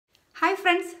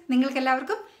Friends,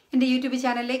 നിങ്ങൾക്കെല്ലാവർക്കും എൻ്റെ YouTube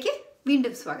ചാനലിലേക്ക്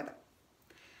വീണ്ടും സ്വാഗതം.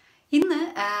 ഇന്ന്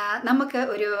നമുക്ക്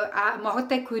ഒരു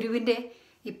മുഖത്തെ കുരുവിൻ്റെ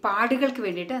ഈ പാടുകൾക്ക്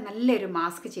വേണ്ടിയിട്ട് നല്ലൊരു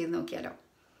മാസ്ക് ചെയ്ത് നോക്കിയാലോ.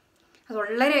 അത്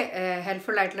വളരെ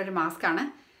ഹെൽപ്ഫുൾ ആയിട്ടുള്ളൊരു മാസ്കാണ്.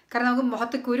 കാരണം നമുക്ക്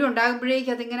മുഖത്ത് കുരു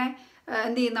ഉണ്ടാകുമ്പോഴേക്കും അതിങ്ങനെ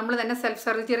എന്ത് ചെയ്യും, നമ്മൾ തന്നെ സെൽഫ്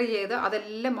സർജറി ചെയ്ത്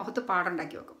അതെല്ലാം മുഖത്ത്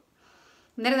പാടുണ്ടാക്കി വെക്കും.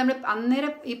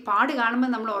 അന്നേരം ഈ പാട്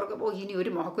കാണുമ്പോൾ നമ്മൾ ഓർക്കും, ഇനി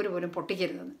ഒരു മുഖക്കുരു പോലും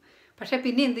പൊട്ടിക്കരുതെന്ന്. പക്ഷേ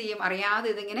പിന്നെ എന്ത് ചെയ്യും, അറിയാതെ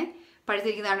ഇതിങ്ങനെ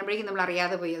പഴുത്തിരിക്കുന്ന കാണുമ്പോഴേക്കും നമ്മൾ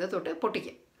അറിയാതെ പോയി അത് തൊട്ട്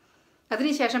പൊട്ടിക്കും.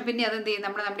 അതിനുശേഷം പിന്നെ അതെന്ത് ചെയ്യും,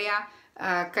 നമ്മുടെ ആ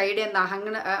കൈയുടെ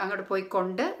നഖങ്ങൾ അങ്ങോട്ട് പോയി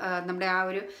കൊണ്ട് നമ്മുടെ ആ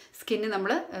ഒരു സ്കിന്ന്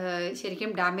നമ്മൾ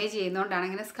ശരിക്കും ഡാമേജ് ചെയ്യുന്നതുകൊണ്ടാണ്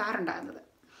ഇങ്ങനെ സ്കാർ ഉണ്ടാകുന്നത്.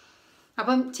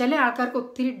 അപ്പം ചില ആൾക്കാർക്ക്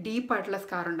ഒത്തിരി ഡീപ്പായിട്ടുള്ള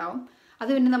സ്കാർ ഉണ്ടാവും. അത്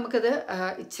പിന്നെ നമുക്കത്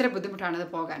ഇച്ചിരി ബുദ്ധിമുട്ടാണ് അത്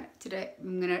പോകാൻ, ഇച്ചിരി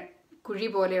ഇങ്ങനെ കുഴി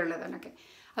പോലെയുള്ളതിനൊക്കെ.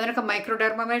 അതിനൊക്കെ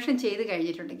മൈക്രോഡെർമേഷൻ ചെയ്ത്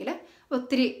കഴിഞ്ഞിട്ടുണ്ടെങ്കിൽ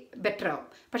ഒത്തിരി ബെറ്റർ ആവും.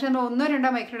 പക്ഷേ നമ്മൾ 1-2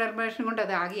 മൈക്രോഡെർമേഷൻ കൊണ്ട്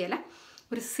അത് ആകിയല്ല.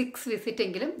 ഒരു 6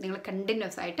 വിസിറ്റെങ്കിലും നിങ്ങൾ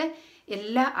കണ്ടിന്യൂസ് ആയിട്ട്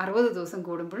എല്ലാ 60 ദിവസം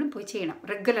കൂടുമ്പോഴും പോയി ചെയ്യണം,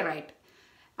 റെഗുലറായിട്ട്.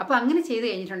 അപ്പോൾ അങ്ങനെ ചെയ്ത്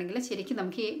കഴിഞ്ഞിട്ടുണ്ടെങ്കിൽ ശരിക്കും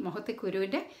നമുക്ക് ഈ മുഖത്തെ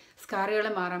കുരുവിൻ്റെ സ്കാറുകൾ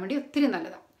മാറാൻ വേണ്ടി ഒത്തിരി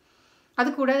നല്ലതാണ്.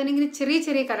 അതുകൂടാതെ ഇങ്ങനെ ചെറിയ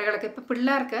ചെറിയ കലകളൊക്കെ ഇപ്പോൾ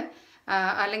പിള്ളേർക്ക്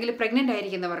അല്ലെങ്കിൽ പ്രഗ്നൻ്റ്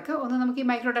ആയിരിക്കുന്നവർക്ക് ഒന്നും നമുക്ക് ഈ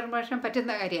മൈക്രോഡെർമേഷൻ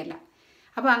പറ്റുന്ന കാര്യമല്ല.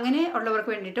 അപ്പോൾ അങ്ങനെ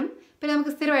ഉള്ളവർക്ക് വേണ്ടിയിട്ടും പിന്നെ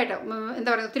നമുക്ക് സ്ഥിരമായിട്ട് എന്താ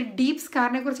പറയുക, ഒത്തിരി ഡീപ്പ്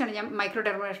സ്കാറിനെ കുറിച്ചാണ് ഞാൻ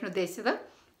മൈക്രോഡെർമേഷൻ ഉദ്ദേശിച്ചത്.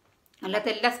 അല്ലാത്ത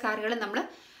എല്ലാ സ്കാറുകളും നമ്മൾ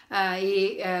ഈ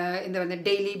എന്താ പറയുക,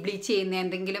 ഡെയിലി ബ്ലീച്ച് ചെയ്യുന്ന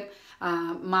എന്തെങ്കിലും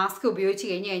മാസ്ക് ഉപയോഗിച്ച്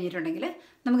കഴിഞ്ഞിട്ടുണ്ടെങ്കിൽ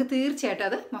നമുക്ക് തീർച്ചയായിട്ടും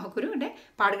അത് മുഖക്കുരുവിൻ്റെ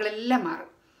പാടുകളെല്ലാം മാറും.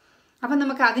 അപ്പം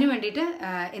നമുക്ക് അതിന് വേണ്ടിയിട്ട്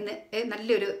ഇന്ന്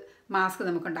നല്ലൊരു മാസ്ക്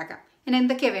നമുക്കുണ്ടാക്കാം. ഇനി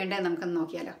എന്തൊക്കെയാണ് വേണ്ടതെന്ന് നമുക്കൊന്ന്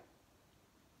നോക്കിയാലോ.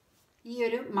 ഈ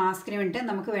ഒരു മാസ്കിന് വേണ്ടിയിട്ട്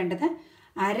നമുക്ക് വേണ്ടത്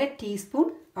 1/2 ടീസ്പൂൺ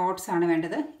ഓട്സ് ആണ്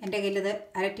വേണ്ടത്. എൻ്റെ കയ്യിലിത്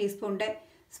 1/2 ടീസ്പൂണിൻ്റെ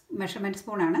മെഷർമെൻറ്റ്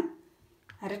സ്പൂണാണ്.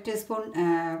 1/2 ടീസ്പൂൺ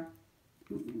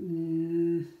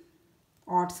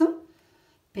ഓട്സും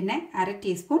പിന്നെ 1/2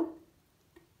 ടീസ്പൂൺ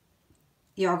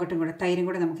യോഗട്ടും കൂടെ, തൈരും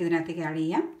കൂടെ നമുക്ക് ഇതിനകത്തേക്ക് ആഡ്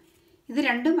ചെയ്യാം. ഇത്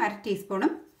രണ്ടും 1/2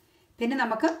 ടീസ്പൂണും. പിന്നെ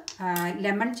നമുക്ക്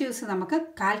ലെമൺ ജ്യൂസ് നമുക്ക്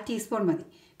 1/4 ടീസ്പൂൺ മതി.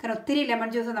 കാരണം ഒത്തിരി ലെമൺ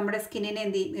ജ്യൂസ് നമ്മുടെ സ്കിന്നിനെ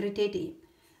എന്ത് ചെയ്യും, ഇറിറ്റേറ്റ് ചെയ്യും.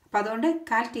 അപ്പോൾ അതുകൊണ്ട്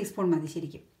 1/4 ടീസ്പൂൺ മതി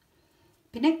ശരിക്കും.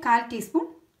 പിന്നെ 1/4 ടീസ്പൂൺ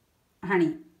ഹണി.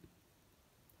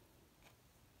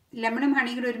 ലെമണും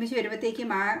ഹണിയും കൂടെ ഒരുമിച്ച് വരുമ്പോഴത്തേക്കും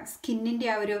ആ സ്കിന്നിൻ്റെ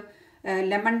ആ ഒരു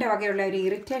ലെമണിൻ്റെ വകയുള്ള ഒരു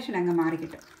ഇറിറ്റേഷൻ അങ്ങ്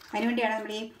മാറിക്കിട്ടും. അതിനുവേണ്ടിയാണ്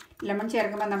നമ്മൾ ഈ ലെമൺ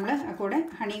ചേർക്കുമ്പോൾ നമ്മൾ കൂടെ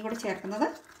ഹണിയും കൂടെ ചേർക്കുന്നത്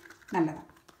നല്ലതാണ്.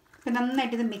 അപ്പം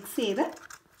നന്നായിട്ട് ഇത് മിക്സ് ചെയ്ത്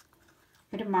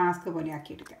ഒരു മാസ്ക് പോലെ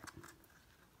ആക്കിയെടുക്കുക.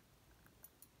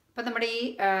 അപ്പം നമ്മുടെ ഈ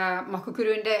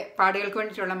മുഖക്കുരുവിൻ്റെ പാടുകൾക്ക്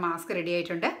വേണ്ടിയിട്ടുള്ള മാസ്ക് റെഡി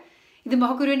ആയിട്ടുണ്ട്. ഇത്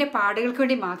മുഖക്കുരുവിൻ്റെ പാടുകൾക്ക്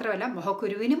വേണ്ടി മാത്രമല്ല,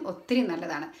 മുഖക്കുരുവിനും ഒത്തിരി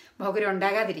നല്ലതാണ്, മുഖക്കുരു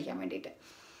ഉണ്ടാകാതിരിക്കാൻ വേണ്ടിയിട്ട്.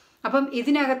 അപ്പം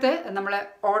ഇതിനകത്ത് നമ്മൾ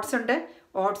ഓട്സ് ഉണ്ട്.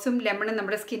 ഓട്സും ലെമണും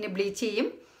നമ്മുടെ സ്കിന്ന് ബ്ലീച്ച് ചെയ്യും.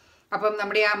 അപ്പം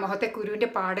നമ്മുടെ ആ മുഖത്തെ കുരുവിൻ്റെ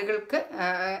പാടുകൾക്ക്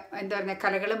എന്താ പറയുക,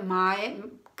 കലകൾ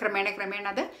ക്രമേണ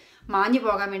അത് മാഞ്ഞു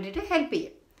പോകാൻ വേണ്ടിയിട്ട് ഹെൽപ്പ്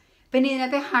ചെയ്യും. പിന്നെ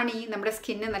ഇതിനകത്ത് ഹണി നമ്മുടെ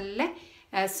സ്കിന്ന് നല്ല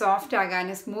സോഫ്റ്റ്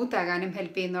ആകാനും സ്മൂത്ത് ആകാനും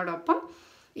ഹെൽപ്പ് ചെയ്യുന്നതോടൊപ്പം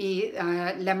ഈ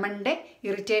ലെമണിൻ്റെ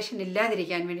ഇറിറ്റേഷൻ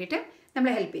ഇല്ലാതിരിക്കാൻ വേണ്ടിയിട്ട് നമ്മൾ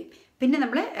ഹെൽപ്പ് ചെയ്യും. പിന്നെ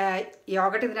നമ്മൾ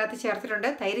യോഗട്ട് ഇതിനകത്ത് ചേർത്തിട്ടുണ്ട്,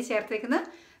 തൈര് ചേർത്തിരിക്കുന്നത്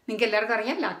നിങ്ങൾക്ക് എല്ലാവർക്കും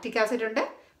അറിയാം, ലാക്റ്റിക് ആസിഡ് ഉണ്ട്.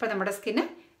 അപ്പോൾ നമ്മുടെ സ്കിന്ന്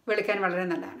വെളുക്കാൻ വളരെ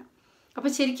നല്ലതാണ്. അപ്പോൾ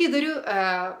ശരിക്കും ഇതൊരു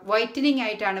വൈറ്റനിങ്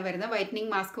ആയിട്ടാണ് വരുന്നത്,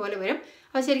 വൈറ്റനിങ് മാസ്ക് പോലെ വരും.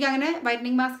 അപ്പോൾ ശരിക്കും അങ്ങനെ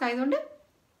വൈറ്റനിങ് മാസ്ക് ആയതുകൊണ്ട്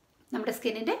നമ്മുടെ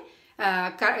സ്കിന്നിൻ്റെ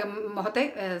മുഖത്തെ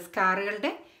സ്കാറുകളുടെ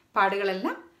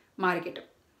പാടുകളെല്ലാം മാറിക്കിട്ടും.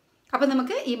 അപ്പോൾ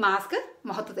നമുക്ക് ഈ മാസ്ക്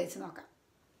മുഖത്ത് തേച്ച് നോക്കാം.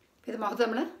 ഇത് മുഖത്ത്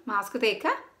നമ്മൾ മാസ്ക്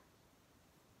തേക്കുക.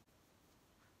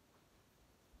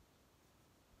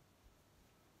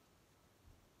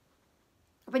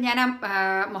 അപ്പോൾ ഞാൻ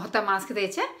മുഖത്തെ മാസ്ക്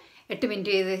തേച്ച് 8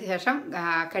 മിനിറ്റ് ചെയ്ത ശേഷം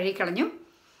കഴുകിക്കളഞ്ഞു.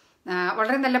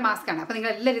 വളരെ നല്ല മാസ്കാണ്. അപ്പോൾ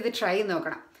നിങ്ങൾ എല്ലാവരും ഇത് ട്രൈ ചെയ്ത്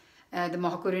നോക്കണം. ഇത്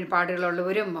മുഖക്കുരുവിന്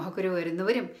പാടുകളുള്ളവരും മുഖക്കുരു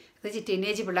വരുന്നവരും, ഇത്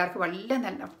ടീനേജ് പിള്ളേർക്ക്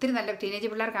ഒത്തിരി നല്ല ടീനേജ്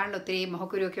പിള്ളേർക്കാണല്ലോ ഒത്തിരി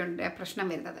മുഖക്കുരുവൊക്കെ ഉണ്ട് പ്രശ്നം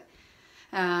വരുന്നത്.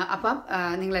 അപ്പം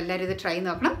നിങ്ങളെല്ലാവരും ഇത് ട്രൈ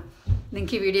നോക്കണം.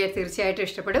 നിങ്ങൾക്ക് ഈ വീഡിയോ തീർച്ചയായിട്ടും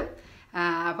ഇഷ്ടപ്പെടും.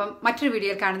 അപ്പം മറ്റൊരു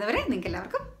വീഡിയോയിൽ കാണുന്നവരെ നിങ്ങൾക്ക്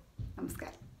എല്ലാവർക്കും